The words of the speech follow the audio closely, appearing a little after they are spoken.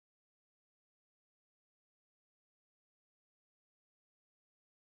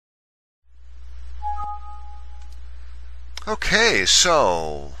Okay,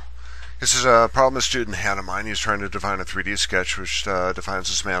 so this is a problem a student had of mine. He's trying to define a 3D sketch which defines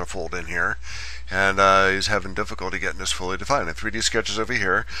this manifold in here, and he's having difficulty getting this fully defined. A 3D sketch is over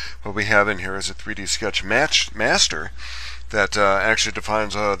here. What we have in here is a 3D sketch master that actually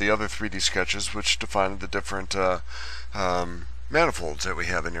defines the other 3D sketches, which define the different manifolds that we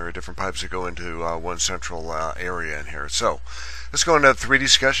have in here, different pipes that go into one central area in here. So let's go into 3D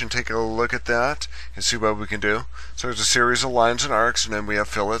sketch and take a look at that and see what we can do. So there's a series of lines and arcs, and then we have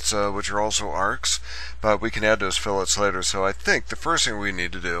fillets, which are also arcs, but we can add those fillets later. So I think the first thing we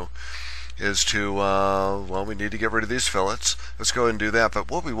need to do is to, well, we need to get rid of these fillets. Let's go ahead and do that.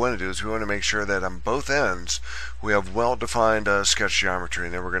 But what we want to do is we want to make sure that on both ends we have well-defined sketch geometry,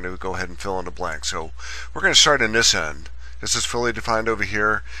 and then we're going to go ahead and fill in the blank. So we're going to start in this end. This is fully defined over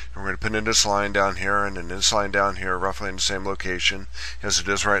here, and we're going to put in this line down here, and then this line down here, roughly in the same location as it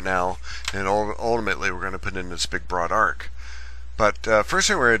is right now. And ultimately, we're going to put in this big broad arc. But first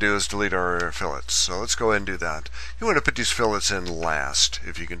thing we're going to do is delete our fillets. So let's go ahead and do that. You want to put these fillets in last,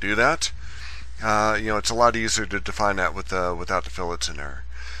 if you can do that. It's a lot easier to define that without the fillets in there.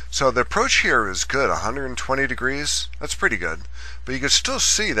 So the approach here is good, 120 degrees. That's pretty good. But you can still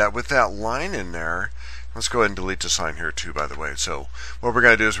see that with that line in there. Let's go ahead and delete this line here too, by the way. So what we're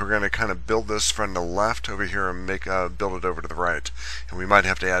going to do is we're going to kind of build this from the left over here and build it over to the right. And we might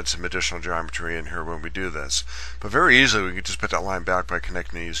have to add some additional geometry in here when we do this. But very easily we can just put that line back by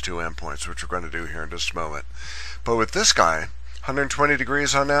connecting these two endpoints, which we're going to do here in just a moment. But with this guy, 120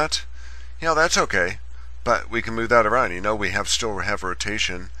 degrees on that, that's okay. But we can move that around. We still have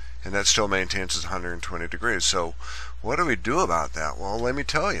rotation, and that still maintains its 120 degrees. So what do we do about that? Well, let me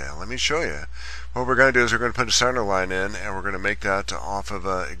tell you. Let me show you. What we're going to do is we're going to put a center line in, and we're going to make that off of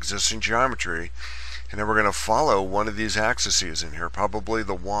existing geometry. And then we're going to follow one of these axes in here, probably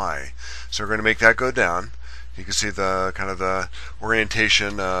the Y. So we're going to make that go down. You can see the kind of the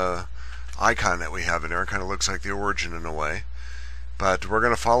orientation icon that we have in there. It kind of looks like the origin in a way. But we're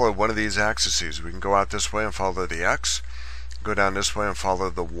going to follow one of these axes. We can go out this way and follow the X, go down this way and follow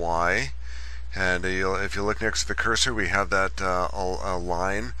the Y. And if you look next to the cursor, we have that a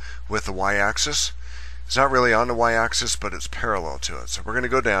line with the Y-axis. It's not really on the Y-axis, but it's parallel to it. So we're going to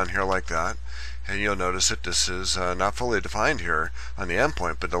go down here like that, and you'll notice that this is not fully defined here on the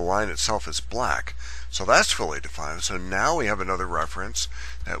endpoint, but the line itself is black. So that's fully defined. So now we have another reference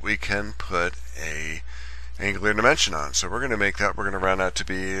that we can put a angular dimension on. So we're going to make that, we're going to round that to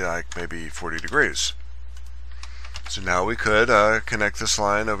be like maybe 40 degrees. So now we could connect this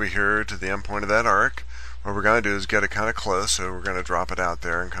line over here to the endpoint of that arc. What we're going to do is get it kind of close, so we're going to drop it out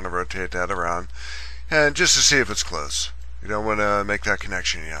there and kind of rotate that around, and just to see if it's close. You don't want to make that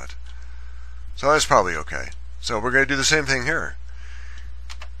connection yet. So that's probably okay. So we're going to do the same thing here.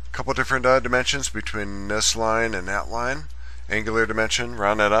 A couple different dimensions between this line and that line. Angular dimension,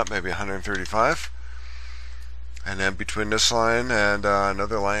 round that up, maybe 135. And then between this line and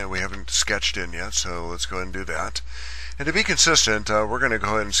another line we haven't sketched in yet, so let's go ahead and do that. And to be consistent, we're going to go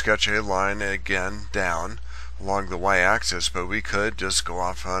ahead and sketch a line again down along the y-axis, but we could just go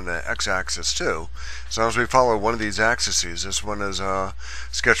off on the x-axis too. As long as we follow one of these axes, this one is a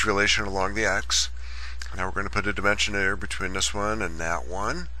sketch relation along the x. Now we're going to put a dimension here between this one and that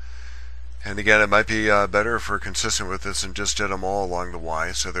one. And again, it might be better if we're consistent with this and just did them all along the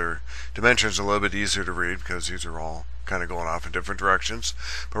y, so their dimensions are a little bit easier to read because these are all kind of going off in different directions.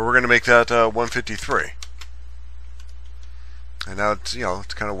 But we're going to make that 153. And now it's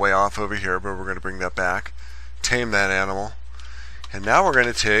kind of way off over here, but we're going to bring that back, tame that animal, and now we're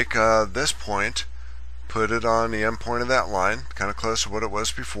going to take this point, put it on the end point of that line, kind of close to what it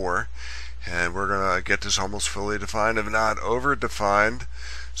was before, and we're going to get this almost fully defined, if not over-defined.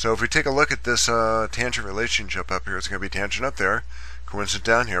 So if we take a look at this tangent relationship up here, it's going to be tangent up there, coincident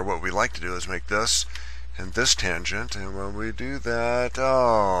down here. What we like to do is make this and this tangent, and when we do that,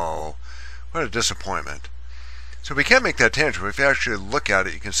 oh, what a disappointment. So we can't make that tangent, but if you actually look at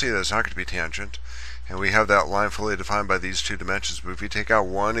it, you can see that it's not going to be tangent, and we have that line fully defined by these two dimensions. But if you take out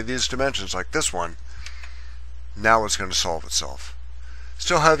one of these dimensions, like this one, now it's going to solve itself.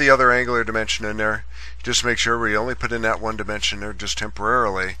 Still have the other angular dimension in there. Just make sure we only put in that one dimension there just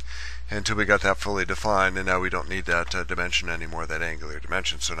temporarily until we got that fully defined, and now we don't need that dimension anymore, that angular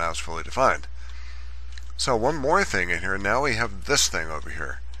dimension, so now it's fully defined. So one more thing in here, now we have this thing over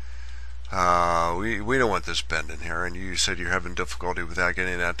here. We don't want this bend in here, and you said you're having difficulty with that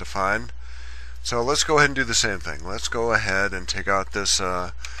getting that defined. So let's go ahead and do the same thing. Let's go ahead and take out this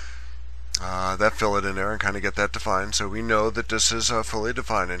that fillet in there and kind of get that defined, so we know that this is fully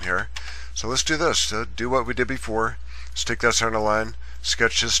defined in here. So let's do this. Do what we did before. Let's take that center line,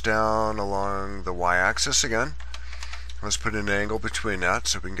 sketch this down along the y-axis again, Let's put an angle between that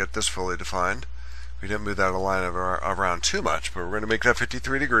so we can get this fully defined. We didn't move that line around too much, but we're going to make that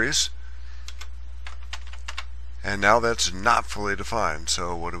 53 degrees. And now that's not fully defined,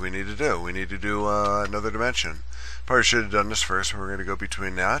 so what do we need to do? We need to do another dimension. Probably should have done this first. We're going to go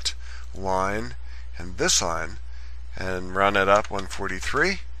between that line and this line and round it up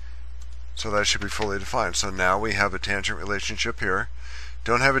 143. So that should be fully defined. So now we have a tangent relationship here.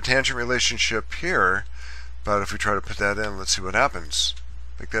 Don't have a tangent relationship here, but if we try to put that in, let's see what happens.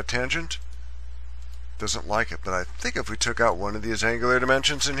 Make that tangent. Doesn't like it, but I think if we took out one of these angular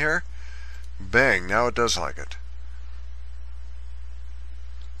dimensions in here, bang, now it does like it.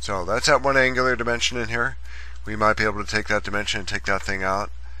 So that's that one angular dimension in here. We might be able to take that dimension and take that thing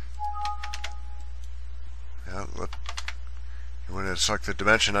out. Yeah, look. You want to select the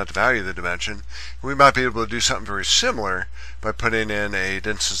dimension, not the value of the dimension. We might be able to do something very similar by putting in a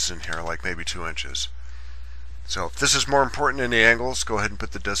distance in here, like maybe 2 inches. So if this is more important than the angles, go ahead and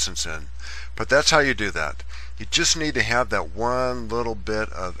put the distance in. But that's how you do that. You just need to have that one little bit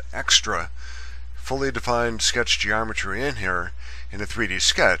of extra fully defined sketch geometry in here in a 3D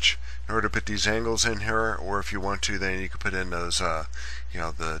sketch in order to put these angles in here, or if you want to, then you can put in those,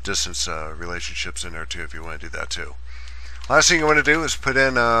 the distance relationships in there too if you want to do that too. Last thing you want to do is put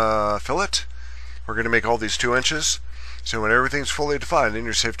in a fillet. We're going to make all these 2 inches. So when everything's fully defined, then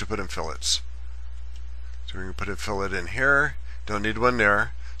you're safe to put in fillets. So we're going to put a fillet in here. Don't need one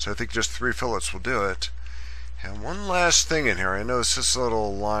there. So I think just 3 fillets will do it. And one last thing in here. I noticed this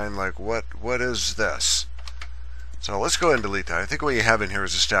little line, like what is this? So let's go ahead and delete that. I think what you have in here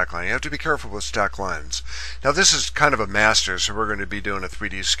is a stack line. You have to be careful with stack lines. Now this is kind of a master, so we're going to be doing a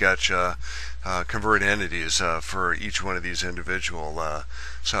 3D sketch, convert entities for each one of these individual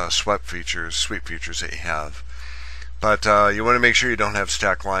sweep features that you have. But you want to make sure you don't have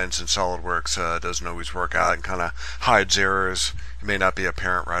stack lines in SolidWorks. It doesn't always work out and kind of hides errors. It may not be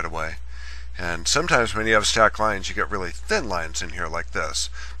apparent right away. And sometimes when you have stack lines, you get really thin lines in here like this.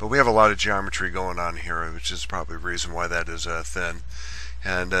 But we have a lot of geometry going on here, which is probably the reason why that is thin.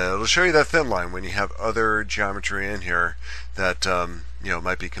 And it'll show you that thin line when you have other geometry in here that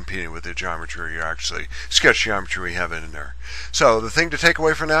might be competing with the geometry you actually sketch geometry you have in there. So the thing to take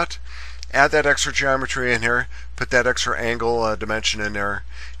away from that: add that extra geometry in here, put that extra angle dimension in there,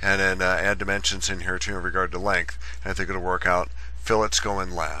 and then add dimensions in here too in regard to length. And I think it'll work out. Fillets go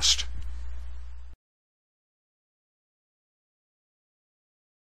in last.